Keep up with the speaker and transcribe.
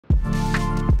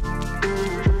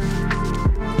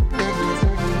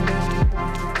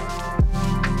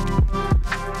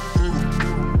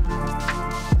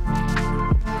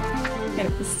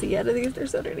pee out of these, they're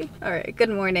so dirty. All right, good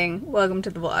morning, welcome to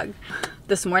the vlog.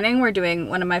 This morning we're doing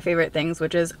one of my favorite things,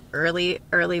 which is early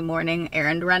morning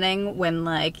errand running when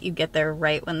like you get there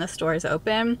right when the stores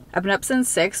open. I've been up since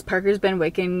 6. Parker's been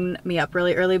waking me up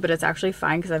really early, but it's actually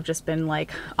fine because I've just been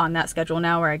like on that schedule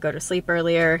now where I go to sleep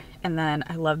earlier, and then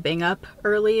I love being up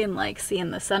early and like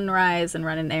seeing the sunrise and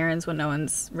running errands when no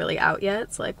one's really out yet.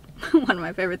 It's like one of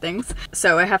my favorite things.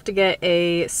 So I have to get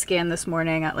a scan this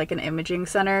morning at like an imaging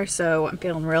center, so I'm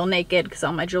feeling real naked because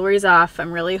all my jewelry's off.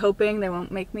 I'm really hoping they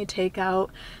won't make me take out.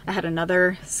 I had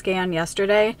another scan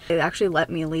yesterday. They actually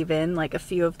let me leave in like a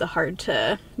few of the hard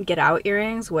to get out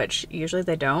earrings, which usually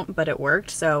they don't, but it worked.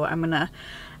 So I'm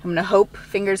gonna hope,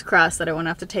 fingers crossed, that I won't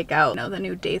have to take out, the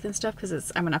new daith and stuff,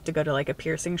 because I'm gonna have to go to like a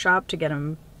piercing shop to get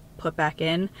them put back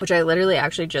in, which I literally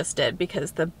actually just did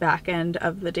because the back end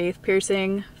of the daith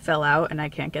piercing fell out and I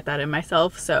can't get that in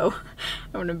myself. So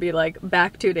I'm gonna be like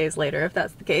back 2 days later if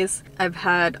that's the case. I've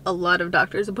had a lot of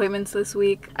doctor's appointments this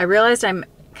week. I realized I'm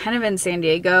kind of in San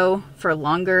Diego for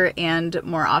longer and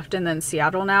more often than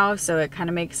Seattle now, so it kind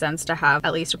of makes sense to have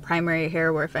at least a primary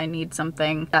care where if I need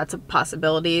something, that's a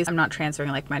possibility. I'm not transferring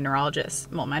like my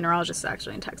neurologist. Well, my neurologist is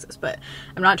actually in Texas, but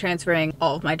I'm not transferring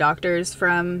all of my doctors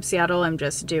from Seattle. I'm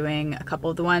just doing a couple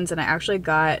of the ones, and I actually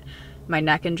got my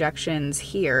neck injections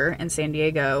here in San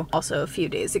Diego also a few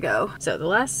days ago. So the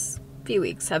last few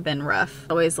weeks have been rough.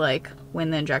 Always like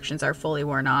when the injections are fully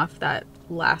worn off, that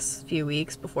last few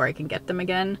weeks before I can get them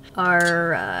again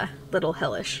are a little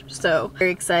hellish. So very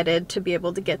excited to be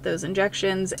able to get those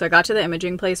injections. So I got to the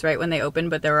imaging place right when they opened,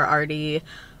 but there were already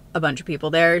a bunch of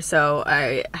people there, so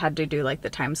I had to do like the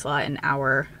time slot an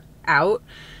hour out.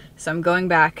 So I'm going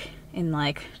back in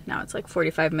like, now it's like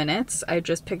 45 minutes. I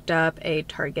just picked up a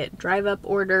Target drive-up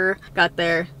order. Got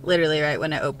there literally right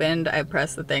when it opened. I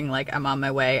pressed the thing like I'm on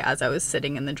my way as I was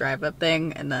sitting in the drive-up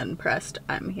thing, and then pressed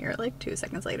I'm here like 2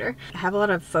 seconds later. I have a lot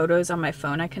of photos on my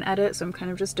phone I can edit, so I'm kind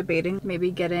of just debating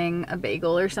maybe getting a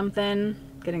bagel or something,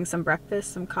 getting some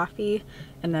breakfast, some coffee,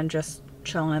 and then just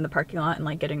chilling in the parking lot and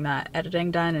like getting that editing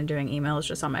done and doing emails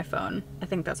just on my phone. I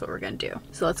think that's what we're gonna do.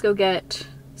 So let's go get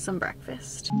some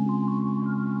breakfast.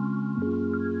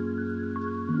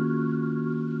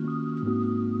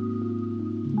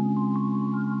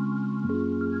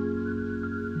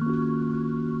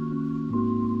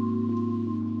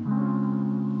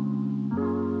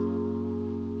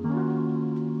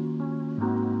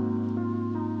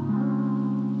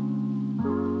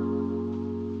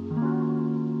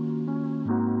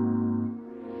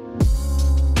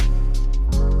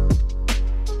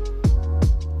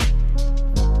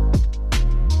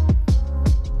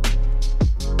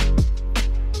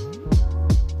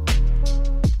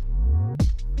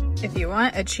 If you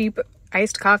want a cheap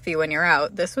iced coffee when you're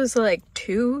out, this was like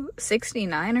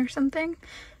 $2.69 or something.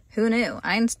 Who knew?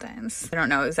 Einstein's. I don't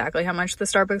know exactly how much the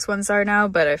Starbucks ones are now,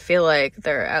 but I feel like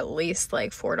they're at least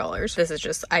like $4. This is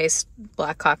just iced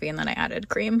black coffee and then I added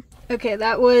cream. Okay,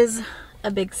 that was a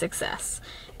big success.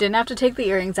 Didn't have to take the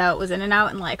earrings out, was in and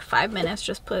out in like 5 minutes,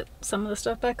 just put some of the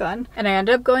stuff back on. And I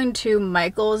ended up going to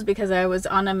Michael's because I was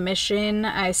on a mission.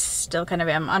 I still kind of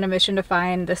am on a mission to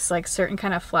find this like certain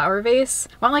kind of flower vase.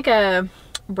 I want like a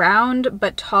round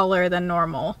but taller than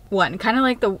normal one, kind of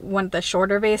like the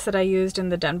shorter vase that I used in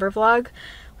the Denver vlog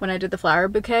when I did the flower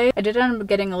bouquet. I did end up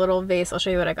getting a little vase. I'll show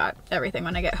you what I got, everything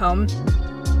when I get home.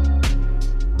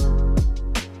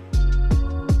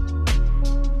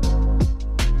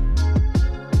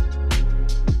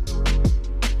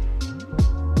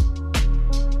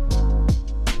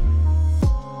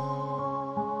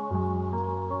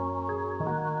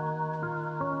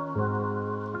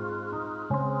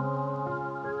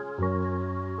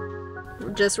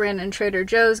 Just ran in Trader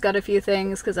Joe's, got a few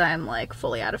things because I am like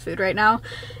fully out of food right now,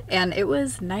 and it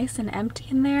was nice and empty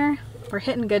in there. We're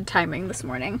hitting good timing this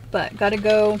morning, but gotta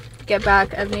go get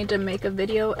back. I need to make a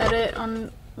video edit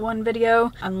on one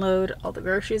video, unload all the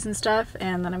groceries and stuff,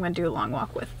 and then I'm gonna do a long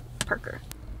walk with Parker.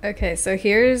 Okay, so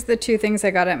here's the two things I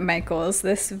got at Michael's.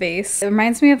 This vase, it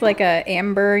reminds me of like a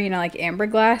amber, like amber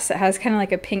glass. It has kind of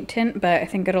like a pink tint, but I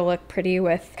think it'll look pretty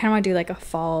with, kind of want to do like a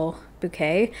fall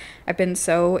bouquet. I've been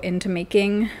so into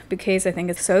making bouquets. I think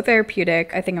it's so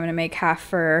therapeutic. I think I'm gonna make half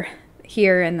for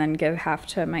here and then give half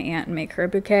to my aunt and make her a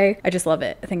bouquet. I just love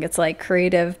it. I think it's like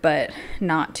creative but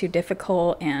not too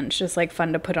difficult, and it's just like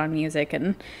fun to put on music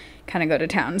and kind of go to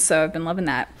town. So I've been loving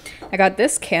that. I got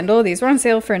this candle. These were on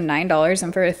sale for $9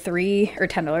 and for a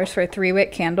 $10 for a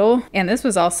 3-wick candle. And this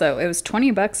was also, it was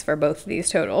 20 bucks for both of these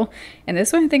total. And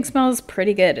this one I think smells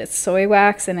pretty good. It's soy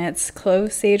wax and it's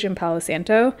clove, sage, and Palo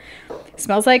Santo. It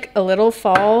smells like a little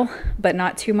fall, but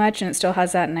not too much. And it still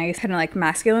has that nice kind of like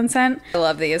masculine scent. I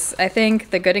love these. I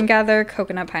think the Good and Gather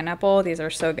coconut pineapple, these are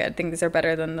so good. I think these are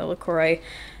better than the LaCroix.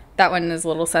 That one is a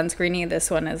little sunscreeny.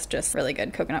 This one is just really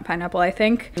good coconut pineapple, I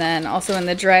think. And then also in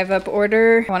the drive up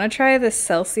order, I want to try the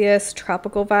Celsius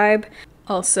tropical vibe.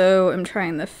 Also, I'm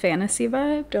trying the fantasy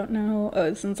vibe. Don't know. Oh,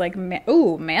 this one's like,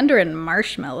 mandarin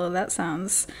marshmallow. That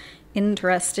sounds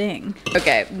interesting.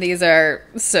 Okay, these are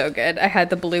so good. I had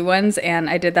the blue ones and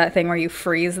I did that thing where you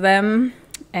freeze them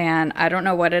and I don't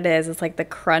know what it is. It's like the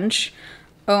crunch.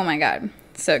 Oh my God,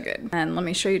 so good. And let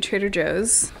me show you Trader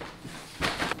Joe's.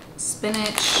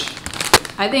 Spinach.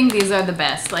 I think these are the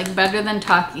best, like better than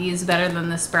Takis, better than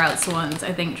the Sprouts ones.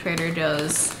 I think Trader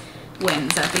Joe's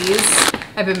wins at these.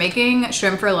 I've been making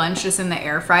shrimp for lunch just in the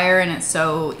air fryer and it's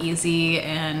so easy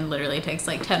and literally takes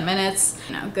like 10 minutes.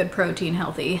 You know, good protein,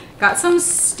 healthy. Got some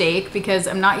steak because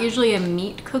I'm not usually a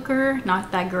meat cooker,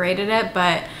 not that great at it,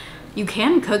 but you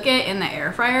can cook it in the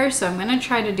air fryer, so I'm gonna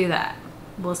try to do that.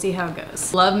 We'll see how it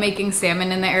goes. Love making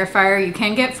salmon in the air fryer. You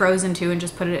can get frozen too and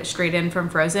just put it straight in from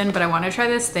frozen, but I want to try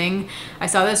this thing. I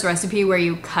saw this recipe where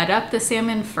you cut up the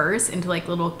salmon first into like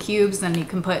little cubes, then you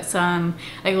can put some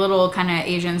like little kind of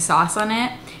Asian sauce on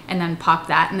it and then pop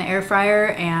that in the air fryer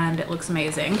and it looks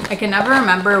amazing. I can never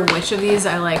remember which of these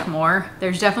I like more.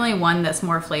 There's definitely one that's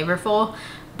more flavorful,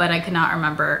 but I cannot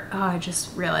remember. Oh, I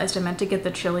just realized I meant to get the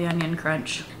chili onion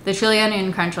crunch. The chili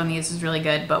onion crunch on these is really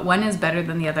good, but one is better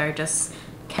than the other. I just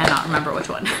cannot remember which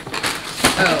one.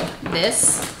 Oh, this,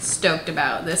 stoked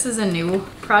about. This is a new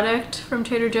product from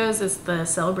Trader Joe's. It's the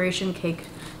Celebration Cake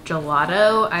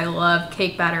Gelato. I love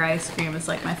cake batter ice cream. It's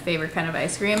like my favorite kind of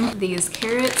ice cream. These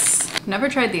carrots, never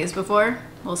tried these before.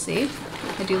 We'll see.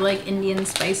 I do like Indian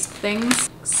spiced things.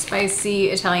 Spicy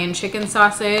Italian chicken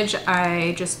sausage.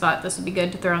 I just thought this would be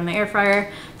good to throw in the air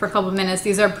fryer for a couple of minutes.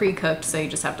 These are pre-cooked, so you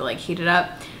just have to like heat it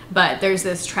up. But there's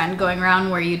this trend going around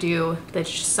where you do the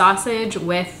sausage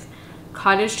with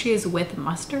cottage cheese with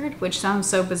mustard, which sounds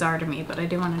so bizarre to me, but I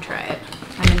do want to try it.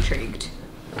 I'm intrigued.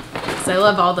 So I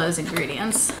love all those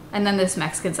ingredients. And then this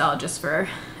Mexican salad just for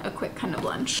a quick kind of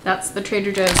lunch. That's the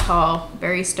Trader Joe's haul.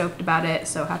 Very stoked about it.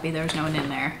 So happy there's no one in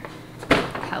there.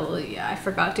 Hallelujah. I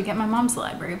forgot to get my mom's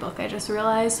library book, I just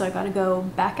realized, so I gotta go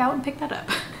back out and pick that up.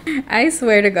 I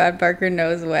swear to God, Parker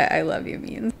knows what I love you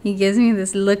means. He gives me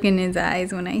this look in his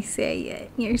eyes when I say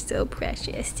it. You're so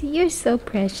precious. You're so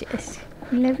precious.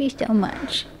 I love you so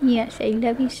much. Yes, I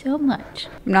love you so much.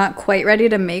 I'm not quite ready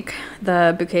to make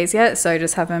the bouquets yet, so I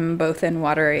just have them both in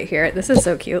water right here. This is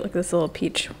so cute, like this little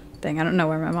peach thing. I don't know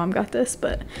where my mom got this,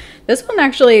 but this one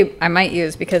actually I might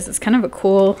use because it's kind of a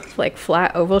cool, like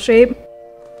flat oval shape.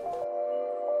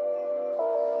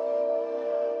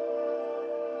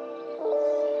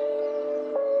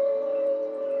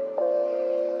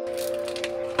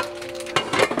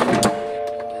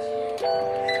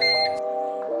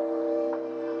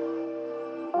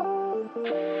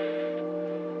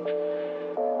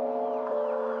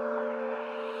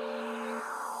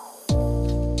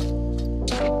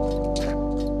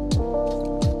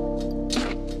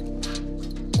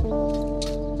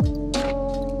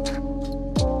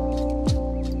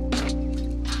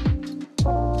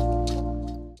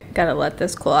 Gotta let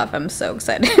this cool off. I'm so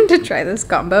excited to try this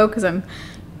combo because I'm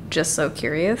just so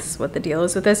curious what the deal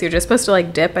is with this. You're just supposed to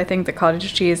like dip, I think, the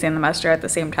cottage cheese and the mustard at the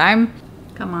same time.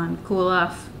 Come on, cool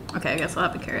off. Okay, I guess I'll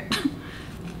have a carrot.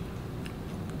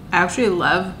 I actually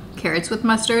love carrots with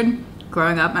mustard.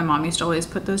 Growing up, my mom used to always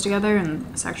put those together and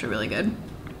it's actually really good.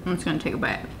 I'm just gonna take a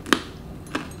bite.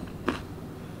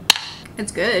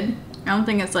 It's good. I don't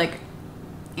think it's like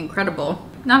incredible.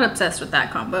 Not obsessed with that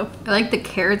combo. I like the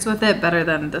carrots with it better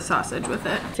than the sausage with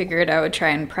it. Figured I would try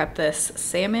and prep this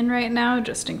salmon right now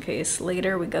just in case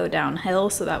later we go downhill,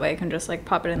 so that way I can just like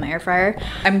pop it in the air fryer.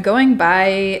 I'm going by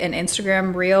an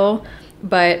Instagram reel,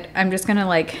 but I'm just gonna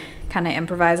like kind of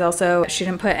improvise also. She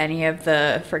didn't put any of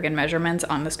the friggin' measurements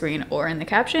on the screen or in the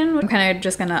caption. I'm kind of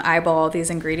just gonna eyeball all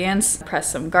these ingredients,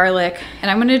 press some garlic,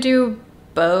 and I'm gonna do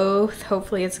both.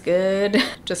 Hopefully it's good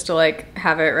just to like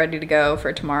have it ready to go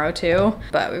for tomorrow too.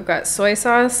 But we've got soy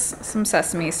sauce, some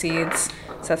sesame seeds,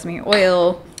 sesame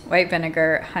oil, white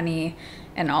vinegar, honey,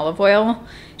 and olive oil.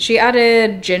 She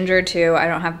added ginger too. I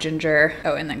don't have ginger.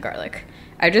 Oh, and then garlic.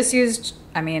 I used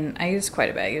quite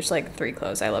a bit. I used like 3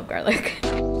 cloves. I love garlic.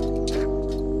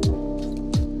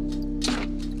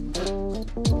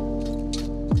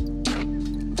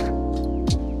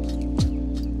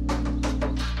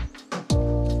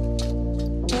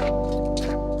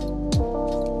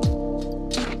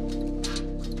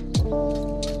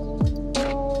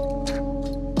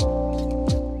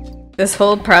 This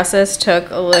whole process took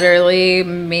literally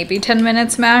maybe 10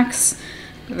 minutes max.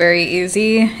 Very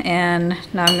easy, and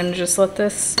now I'm gonna just let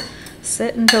this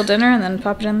sit until dinner and then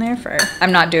pop it in the air fryer.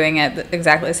 I'm not doing it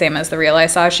exactly the same as the reel I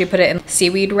saw. She put it in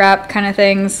seaweed wrap kind of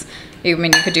things. I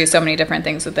mean, you could do so many different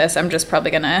things with this. I'm just probably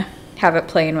gonna have it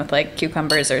plain with like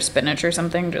cucumbers or spinach or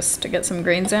something just to get some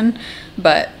greens in,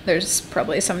 but there's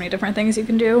probably so many different things you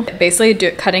can do. Basically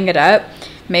cutting it up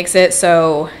makes it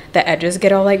so the edges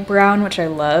get all like brown, which I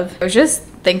love. I was just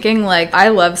thinking, like, I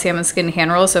love salmon skin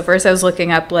hand rolls, so first I was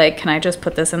looking up like, can I just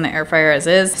put this in the air fryer as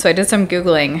is? So I did some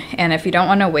Googling, and if you don't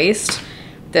want to waste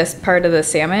this part of the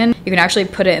salmon, you can actually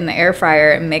put it in the air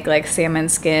fryer and make like salmon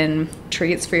skin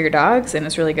treats for your dogs, and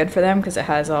it's really good for them because it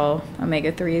has all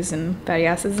omega-3s and fatty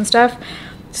acids and stuff.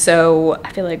 So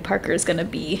I feel like Parker's gonna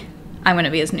be, I'm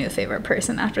gonna be his new favorite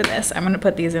person after this. I'm gonna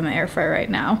put these in the air fryer right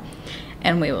now,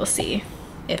 and we will see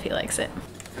if he likes it.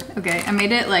 Okay, I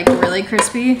made it like really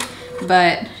crispy,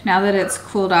 but now that it's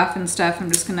cooled off and stuff, I'm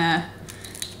just gonna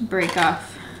break off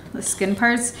the skin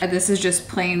parts. This is just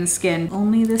plain skin,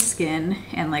 only the skin,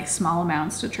 and like small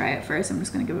amounts to try it first. I'm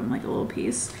just gonna give him like a little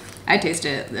piece. I taste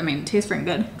it, I mean, it tastes pretty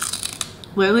good.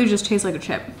 Literally just tastes like a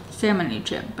chip. Salmon-y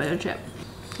chip, but a chip.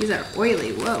 These are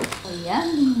oily, whoa.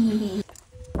 Yummy.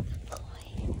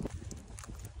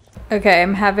 Okay,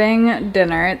 I'm having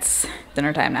dinner. It's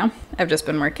dinner time now. I've just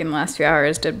been working the last few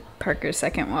hours, did Parker's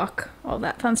second walk, all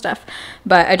that fun stuff.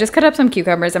 But I just cut up some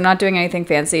cucumbers. I'm not doing anything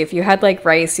fancy. If you had like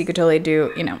rice, you could totally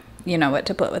do, you know what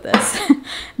to put with this.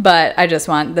 But I just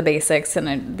want the basics,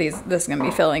 and this is gonna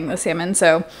be filling the salmon.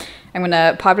 So I'm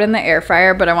gonna pop it in the air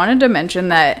fryer, but I wanted to mention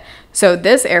that, so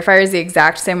this air fryer is the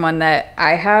exact same one that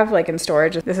I have like in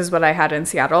storage. This is what I had in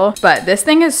Seattle, but this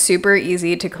thing is super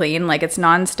easy to clean. Like, it's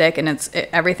non-stick, and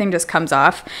everything just comes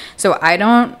off. So I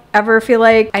don't ever feel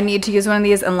like I need to use one of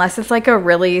these unless it's like a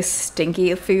really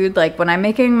stinky food. Like when I'm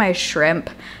making my shrimp,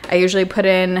 I usually put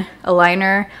in a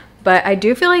liner, but I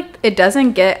do feel like it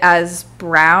doesn't get as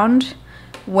browned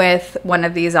with one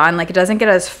of these on. Like, it doesn't get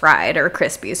as fried or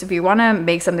crispy. So if you want to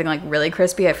make something like really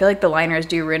crispy, I feel like the liners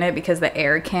do ruin it because the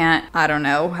air can't, I don't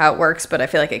know how it works, but I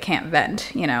feel like it can't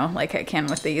vent, like it can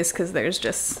with these, because there's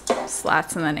just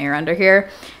slats and then air under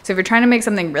here. So if you're trying to make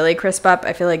something really crisp up,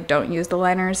 I feel like don't use the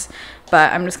liners.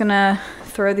 But I'm just gonna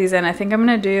throw these in. I think I'm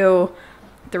gonna do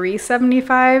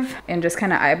 375 and just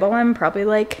kind of eyeball them, probably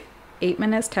like 8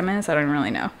 minutes, 10 minutes, I don't really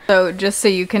know. So just so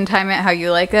you can time it how you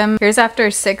like them, here's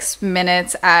after 6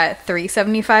 minutes at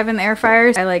 375 in the air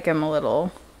fryer. I like them a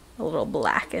little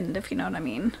blackened, if you know what I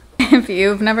mean. If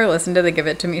you've never listened to the Give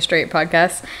It To Me Straight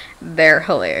podcast, they're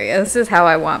hilarious. This is how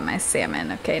I want my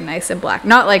salmon, okay, nice and black.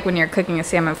 Not like when you're cooking a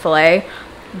salmon fillet,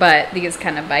 but these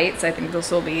kind of bites, I think this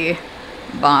will be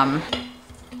bomb.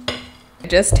 I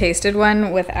just tasted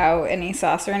one without any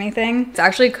sauce or anything. It's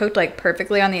actually cooked like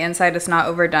perfectly on the inside. It's not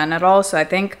overdone at all. So I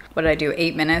think, what did I do,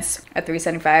 8 minutes at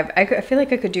 375. I feel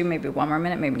like I could do maybe 1 more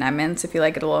minute, maybe 9 minutes if you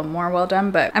like it a little more well done.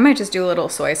 But I might just do a little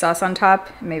soy sauce on top,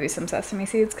 maybe some sesame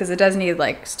seeds, because it does need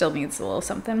still needs a little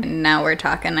something. And now we're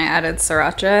talking. I added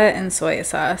sriracha and soy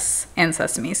sauce and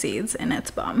sesame seeds, and it's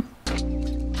bomb.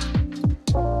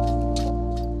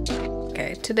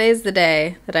 Today's the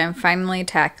day that I'm finally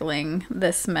tackling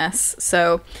this mess.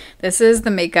 So this is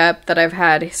the makeup that I've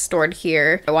had stored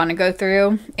here. I want to go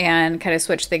through and kind of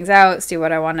switch things out, see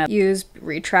what I want to use,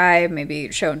 retry,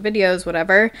 maybe show in videos,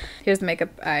 whatever. Here's the makeup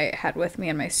I had with me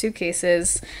in my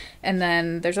suitcases. And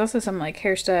then there's also some like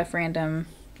hair stuff, random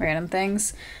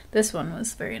things. This one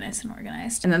was very nice and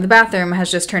organized. And then the bathroom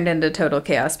has just turned into total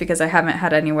chaos because I haven't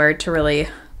had anywhere to really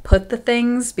put the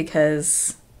things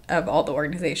because of all the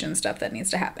organization stuff that needs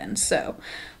to happen. So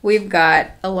we've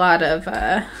got a lot of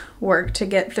work to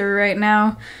get through right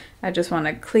now. I just want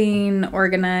to clean,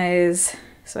 organize,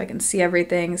 so I can see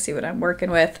everything, see what I'm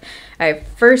working with. I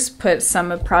first put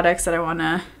some of the products that I want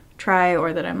to try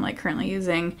or that I'm like currently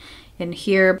using in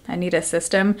here. I need a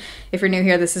system. If you're new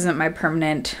here, this isn't my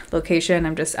permanent location.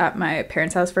 I'm just at my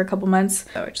parents' house for a couple months.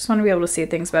 So I just want to be able to see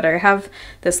things better. I have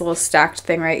this little stacked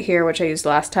thing right here, which I used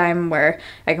last time, where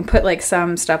I can put like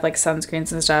some stuff like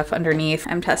sunscreens and stuff underneath.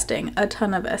 I'm testing a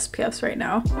ton of SPFs right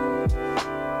now.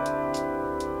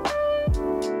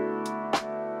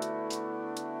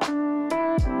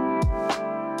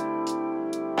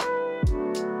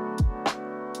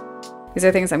 These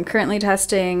are things I'm currently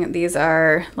testing. These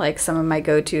are like some of my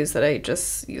go-tos that I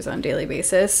just use on a daily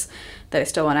basis that I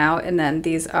still want out. And then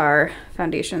these are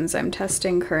foundations I'm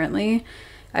testing currently.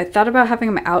 I thought about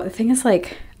having them out. The thing is,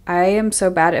 like, I am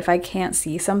so bad if I can't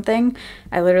see something,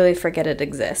 I literally forget it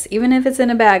exists. Even if it's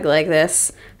in a bag like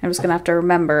this, I'm just gonna have to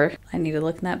remember I need to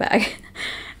look in that bag.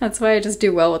 That's why I just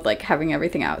do well with like having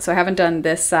everything out. So I haven't done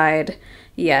this side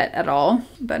yet at all,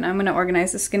 but now I'm gonna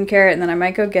organize the skincare, and then I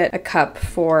might go get a cup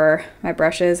for my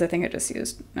brushes. I think I just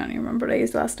used, I don't even remember what I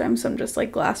used last time, some just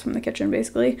like glass from the kitchen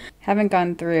basically. Haven't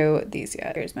gone through these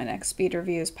yet. Here's my next speed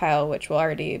reviews pile, which will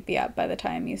already be up by the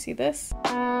time you see this.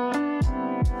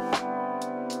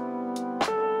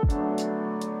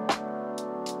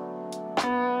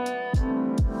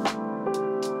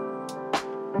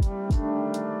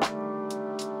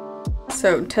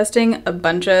 So testing a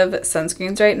bunch of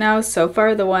sunscreens right now. So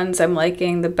far the ones I'm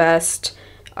liking the best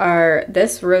are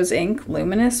this Rose Inc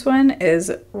luminous one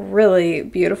is really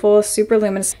beautiful, super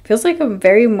luminous. Feels like a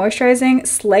very moisturizing,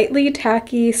 slightly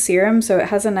tacky serum, so it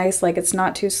has a nice, like, it's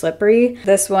not too slippery.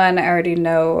 This one I already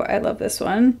know I love this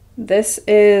one. This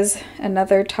is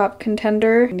another top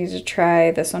contender. I need to try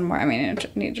this one more. I mean, I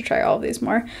need to try all of these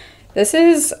more. This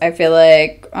is, I feel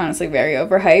like, honestly very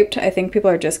overhyped. I think people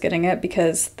are just getting it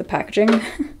because the packaging,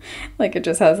 like it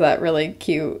just has that really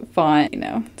cute font, you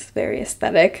know, it's very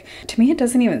aesthetic. To me, it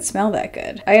doesn't even smell that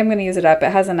good. I am gonna use it up.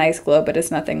 It has a nice glow, but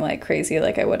it's nothing like crazy,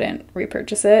 like I wouldn't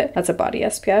repurchase it. That's a body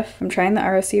SPF. I'm trying the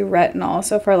ROC Retinol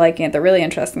so far, liking it. They're really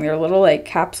interesting. They're little like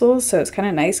capsules, so it's kind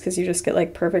of nice because you just get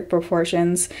like perfect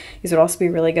proportions. These would also be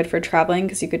really good for traveling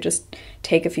because you could just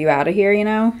take a few out of here, you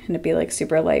know, and it'd be like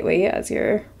super lightweight as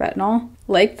your retinol.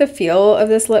 Like the feel of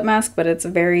this lip mask, but it's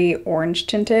very orange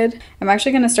tinted. I'm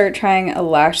actually going to start trying a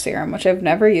lash serum, which I've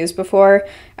never used before.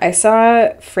 I saw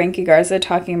Frankie Garza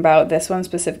talking about this one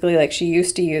specifically, like she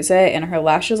used to use it and her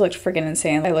lashes looked freaking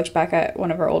insane. I looked back at one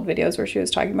of her old videos where she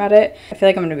was talking about it. I feel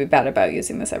like I'm going to be bad about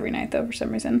using this every night though for some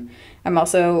reason. I'm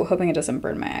also hoping it doesn't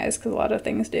burn my eyes because a lot of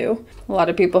things do. A lot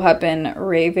of people have been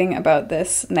raving about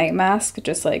this night mask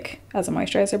just like as a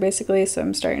moisturizer basically, so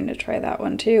I'm starting to try that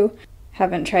one too.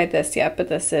 Haven't tried this yet, but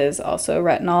this is also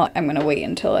retinol. I'm gonna wait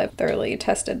until I've thoroughly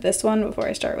tested this one before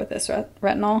I start with this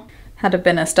retinol. Had a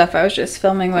bin of stuff I was just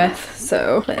filming with,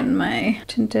 so put in my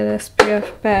tinted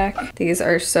SPF back. These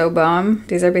are so bomb.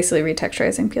 These are basically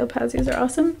retexturizing peel pads. These are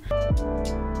awesome.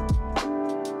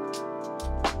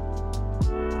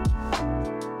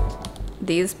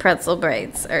 These pretzel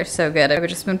bites are so good. I've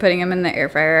just been putting them in the air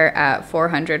fryer at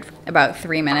 400 for about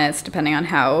 3 minutes, depending on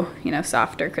how, you know,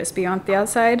 soft or crispy on the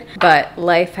outside. But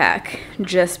life hack,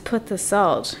 just put the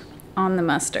salt on the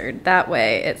mustard. That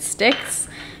way it sticks.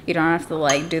 You don't have to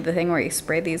like do the thing where you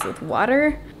spray these with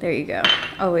water. There you go.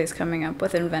 Always coming up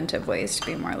with inventive ways to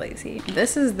be more lazy.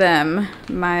 This is them.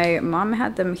 My mom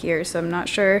had them here, so I'm not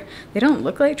sure. They don't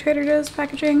look like Trader Joe's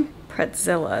packaging.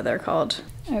 Pretzilla, they're called.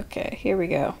 Okay, here we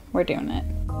go. We're doing it.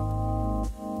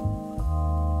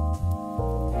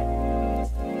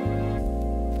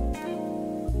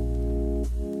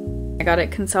 I got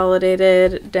it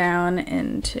consolidated down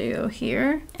into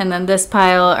here. And then this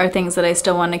pile are things that I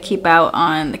still want to keep out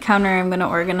on the counter. I'm going to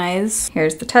organize.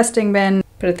 Here's the testing bin.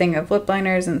 Put a thing of lip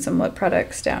liners and some lip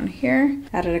products down here.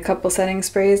 Added a couple setting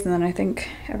sprays, and then I think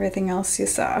everything else you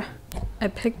saw. I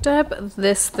picked up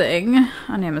this thing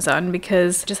on Amazon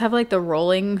because I just have like the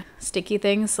rolling sticky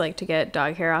things like to get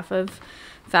dog hair off of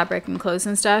fabric and clothes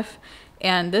and stuff.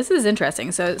 And this is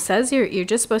interesting. So it says you're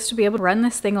just supposed to be able to run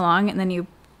this thing along, and then you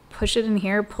push it in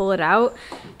here, pull it out,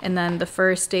 and then the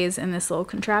fur stays in this little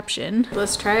contraption.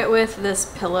 Let's try it with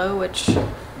this pillow, which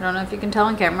I don't know if you can tell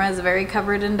on camera is very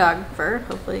covered in dog fur.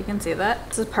 Hopefully you can see that.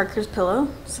 This is Parker's pillow.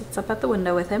 Sits up at the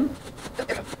window with him.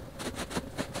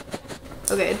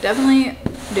 Okay, definitely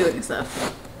doing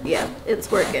stuff. Yeah, it's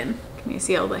working. Can you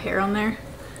see all the hair on there?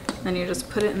 Then you just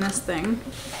put it in this thing.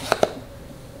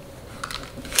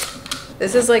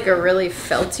 This is like a really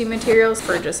felty material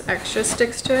for just extra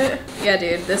sticks to it. Yeah,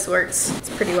 dude, this works.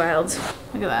 It's pretty wild.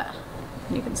 Look at that.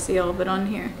 You can see all of it on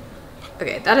here.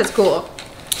 Okay, that is cool.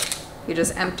 You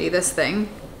just empty this thing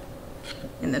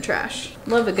in the trash.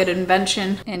 Love a good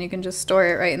invention. And you can just store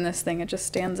it right in this thing. It just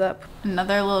stands up.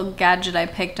 Another little gadget I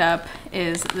picked up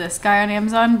is this guy on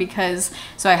Amazon because,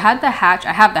 so I have the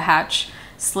Hatch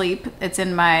Sleep. It's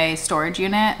in my storage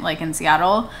unit, like in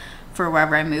Seattle, for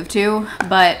wherever I move to.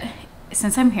 But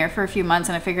since I'm here for a few months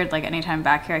and I figured like anytime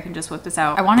back here I can just whip this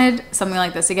out, I wanted something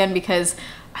like this again because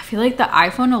I feel like the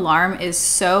iPhone alarm is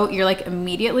so, you're like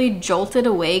immediately jolted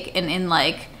awake and in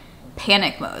like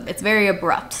panic mode. It's very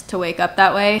abrupt to wake up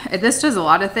that way. This does a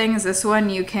lot of things. This one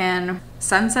you can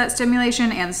sunset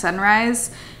stimulation and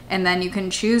sunrise, and then you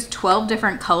can choose 12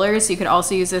 different colors. So you could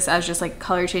also use this as just like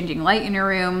color changing light in your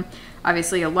room,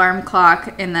 obviously alarm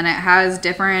clock, and then it has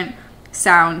different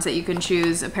sounds that you can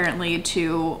choose apparently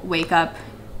to wake up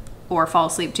or fall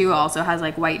asleep to also has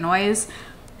like white noise.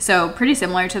 So pretty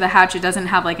similar to the Hatch. It doesn't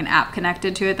have like an app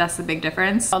connected to it. That's the big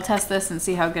difference. I'll test this and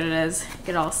see how good it is. Get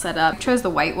it all set up. I chose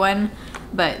the white one,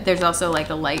 but there's also like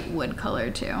a light wood color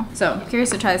too. So I'm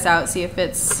curious to try this out, see if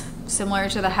it's similar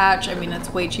to the Hatch. I mean, it's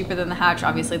way cheaper than the Hatch.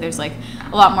 Obviously there's like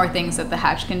a lot more things that the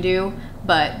Hatch can do,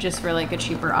 but just for like a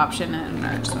cheaper option, and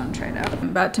I just want to try it out. I'm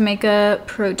about to make a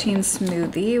protein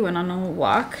smoothie. Went on a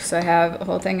walk. So I have a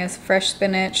whole thing of fresh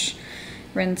spinach,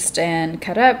 rinsed and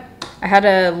cut up. I had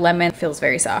a lemon, it feels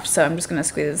very soft, so I'm just gonna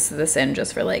squeeze this in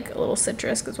just for like a little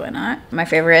citrus, because why not? My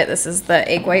favorite, this is the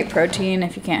egg white protein.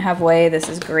 If you can't have whey, this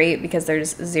is great because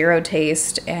there's zero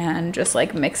taste and just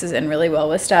like mixes in really well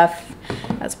with stuff.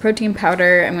 That's protein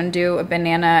powder. I'm gonna do a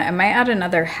banana. I might add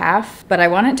another half, but I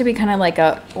want it to be kind of like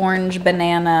a orange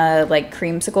banana, like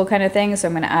creamsicle kind of thing. So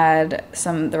I'm gonna add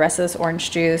the rest of this orange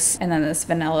juice and then this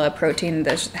vanilla protein.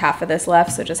 There's half of this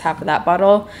left, so just half of that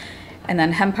bottle. And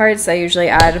then hemp hearts I usually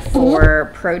add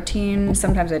for protein.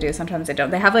 Sometimes I do, sometimes I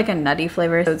don't. They have like a nutty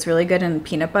flavor, so it's really good in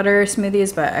peanut butter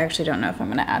smoothies, but I actually don't know if I'm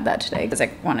gonna add that today because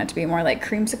I want it to be more like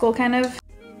creamsicle kind of.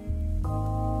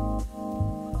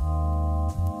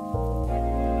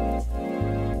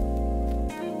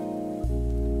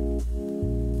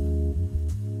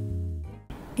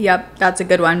 Yep, that's a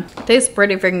good one. Tastes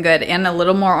pretty freaking good, and a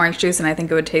little more orange juice, and I think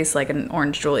it would taste like an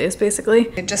orange Julius,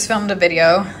 basically. I just filmed a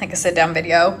video, like a sit-down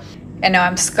video, and now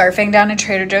I'm scarfing down a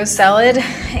Trader Joe's salad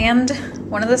and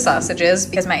one of the sausages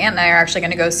because my aunt and I are actually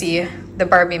gonna go see the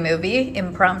Barbie movie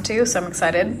impromptu, so I'm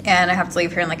excited. And I have to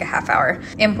leave here in like a half hour.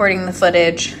 Importing the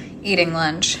footage, eating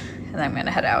lunch, and then I'm gonna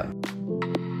head out.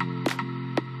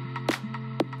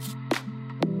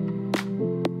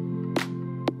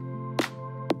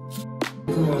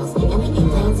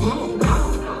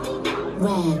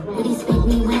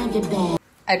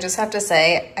 I just have to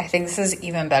say, I think this is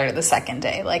even better the second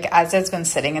day. Like, as it's been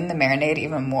sitting in the marinade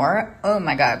even more, oh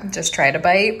my God, just try to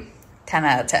bite, 10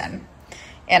 out of 10.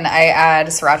 And I add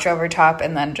sriracha over top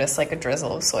and then just like a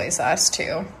drizzle of soy sauce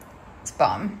too. It's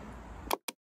bomb.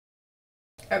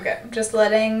 Okay, just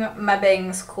letting my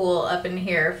bangs cool up in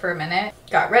here for a minute.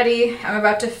 Got ready. I'm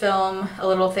about to film a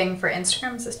little thing for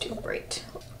Instagram. This is too bright.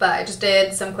 But I just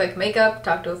did some quick makeup,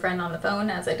 talked to a friend on the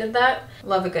phone as I did that.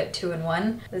 Love a good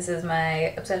 2-in-1. This is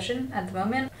my obsession at the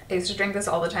moment. I used to drink this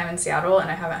all the time in Seattle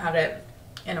and I haven't had it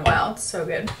in a while. It's so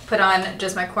good. Put on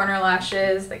just my corner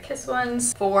lashes, the Kiss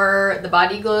ones. For the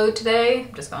body glow today,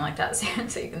 I'm just going like that so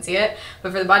you can see it.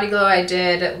 But for the body glow, I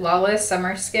did Lawless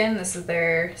Summer Skin. This is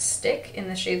their stick in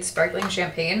the shade Sparkling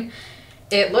Champagne.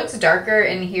 It looks darker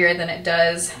in here than it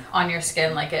does on your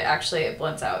skin. Like it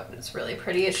blends out. It's really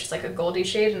pretty. It's just like a goldy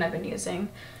shade, and I've been using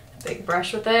a big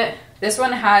brush with it. This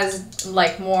one has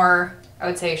like more, I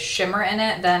would say, shimmer in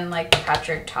it than like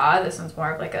Patrick Ta. This one's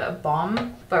more of like a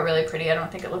balm, but really pretty. I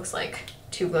don't think it looks like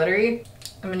too glittery.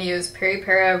 I'm gonna use Peri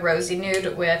Para Rosy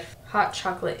Nude with Hot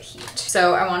Chocolate Heat.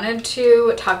 So I wanted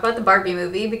to talk about the Barbie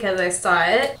movie because I saw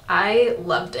it. I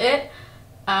loved it.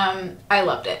 I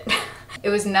loved it. It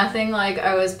was nothing like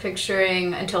I was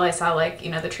picturing until I saw, like,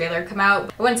 you know, the trailer come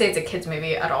out. I wouldn't say it's a kid's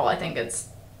movie at all. I think it's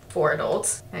for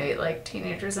adults, maybe like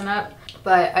teenagers and up.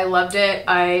 But I loved it.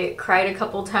 I cried a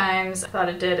couple times. I thought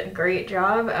it did a great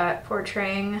job at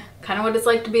portraying kind of what it's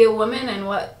like to be a woman and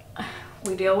what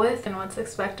we deal with and what's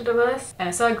expected of us. And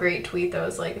I saw a great tweet that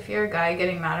was like, if you're a guy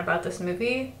getting mad about this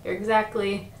movie, you're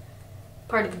exactly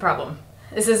part of the problem.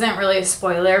 This isn't really a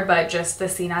spoiler, but just the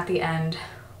scene at the end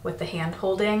with the hand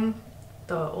holding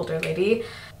the older lady,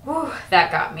 whew,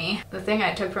 that got me. The thing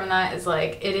I took from that is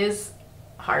like, it is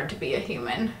hard to be a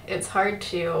human. It's hard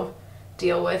to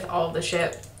deal with all the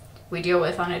shit we deal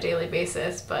with on a daily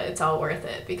basis, but it's all worth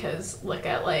it because look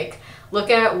at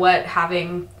what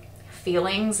having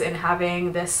feelings and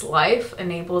having this life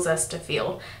enables us to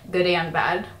feel, good and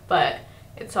bad, but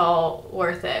it's all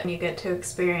worth it. You get to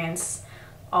experience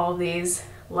all these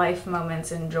life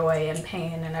moments and joy and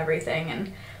pain and everything.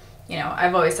 And you know,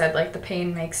 I've always said like the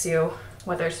pain makes you,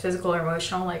 whether it's physical or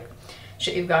emotional, like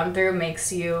shit you've gone through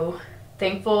makes you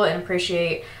thankful and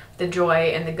appreciate the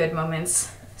joy and the good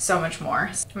moments so much more.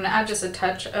 So I'm gonna add just a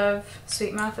touch of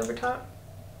Sweet Mouth over top.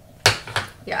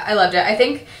 Yeah, I loved it. I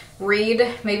think read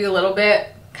maybe a little bit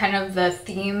kind of the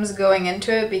themes going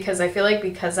into it because I feel like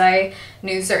because I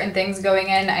knew certain things going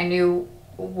in, I knew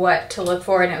what to look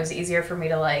for and it was easier for me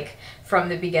to like from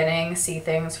the beginning see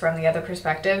things from the other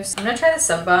perspectives. I'm gonna try the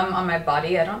Sun Bum on my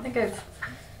body. I don't think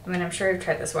I'm sure I've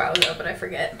tried this a while ago, but I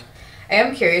forget. I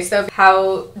am curious though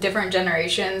how different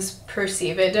generations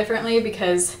perceive it differently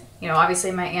because, you know,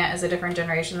 obviously my aunt is a different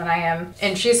generation than I am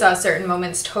and she saw certain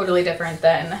moments totally different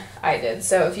than I did.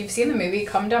 So if you've seen the movie,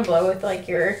 comment down below with like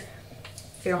your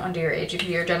if you don't want to do your age, you can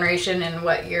do your generation and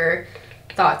what your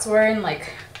thoughts were and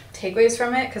like takeaways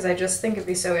from it, because I just think it'd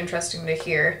be so interesting to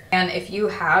hear. And if you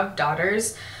have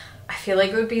daughters, I feel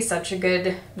like it would be such a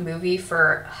good movie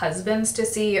for husbands to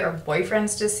see or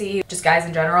boyfriends to see, just guys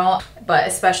in general, but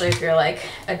especially if you're like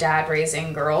a dad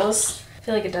raising girls. I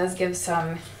feel like it does give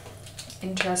some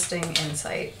interesting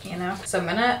insight, you know? So I'm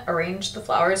gonna arrange the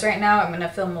flowers right now. I'm gonna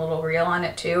film a little reel on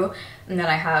it too, and then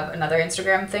I have another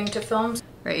Instagram thing to film.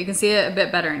 Right, you can see it a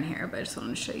bit better in here, but I just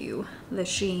wanted to show you the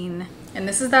sheen. And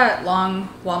this is that long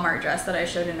Walmart dress that I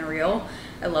showed in a reel.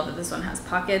 I love that this one has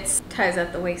pockets, ties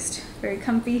at the waist, very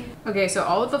comfy. Okay, so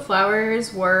all of the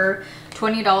flowers were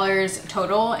 $20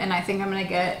 total, and I think I'm gonna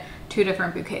get 2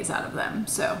 different bouquets out of them,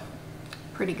 so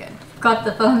pretty good. Got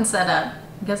the phone set up.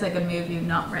 I guess I could move you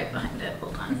not right behind it.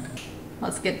 Hold on.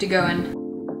 Let's get to going.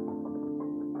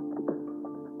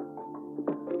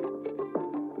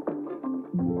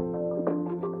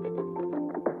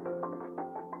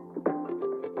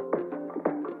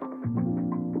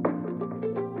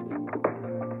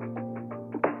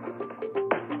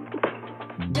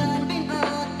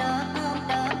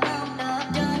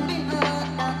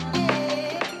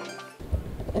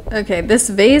 Okay, this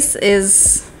vase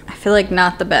is, I feel like,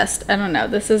 not the best. I don't know,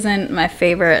 this isn't my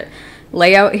favorite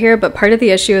layout here, but part of the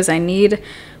issue is I need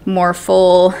more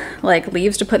full like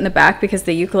leaves to put in the back because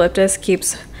the eucalyptus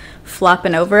keeps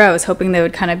flopping over. I was hoping they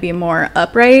would kind of be more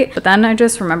upright, but then I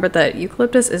just remembered that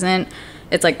eucalyptus isn't,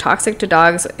 it's like toxic to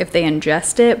dogs if they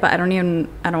ingest it, but I don't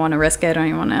want to risk it. I don't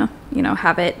even want to, you know,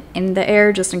 have it in the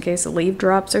air just in case a leaf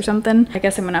drops or something. I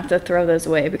guess I'm gonna have to throw those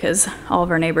away because all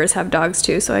of our neighbors have dogs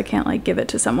too, so I can't like give it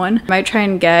to someone. I might try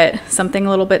and get something a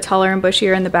little bit taller and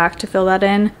bushier in the back to fill that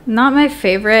in. Not my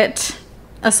favorite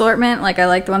assortment. Like, I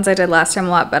like the ones I did last time a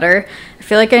lot better. I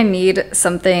feel like I need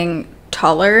something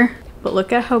taller, but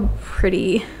look at how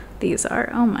pretty these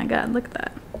are. Oh my God, look at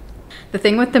that. The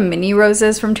thing with the mini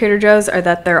roses from Trader Joe's are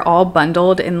that they're all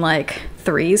bundled in like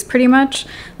 3s pretty much.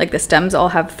 Like the stems all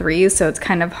have 3s, so it's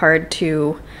kind of hard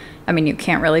to, I mean, you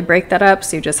can't really break that up,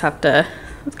 so you just have to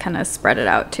kind of spread it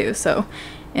out too. So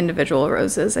individual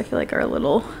roses I feel like are a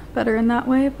little better in that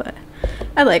way, but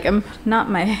I like them. Not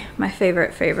my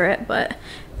favorite, but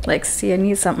like, see, I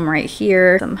need something right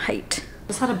here, some height.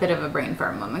 Just had a bit of a brain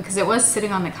fart moment because it was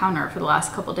sitting on the counter for the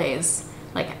last couple days,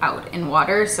 like out in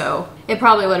water, so it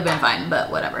probably would have been fine, but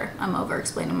whatever. I'm over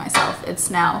explaining myself. It's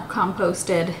now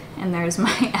composted and there's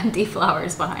my empty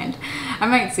flowers behind. I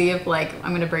might see if like,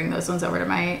 I'm gonna bring those ones over to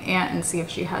my aunt and see if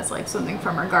she has like something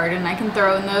from her garden I can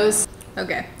throw in those.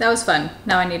 Okay, that was fun.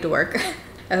 Now I need to work.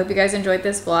 I hope you guys enjoyed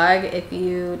this vlog. If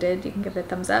you did, you can give it a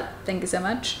thumbs up. Thank you so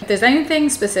much. If there's anything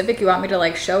specific you want me to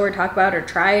like show or talk about or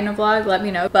try in a vlog, let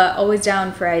me know, but always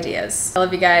down for ideas. I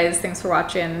love you guys. Thanks for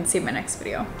watching. See you in my next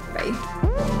video.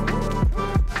 Bye.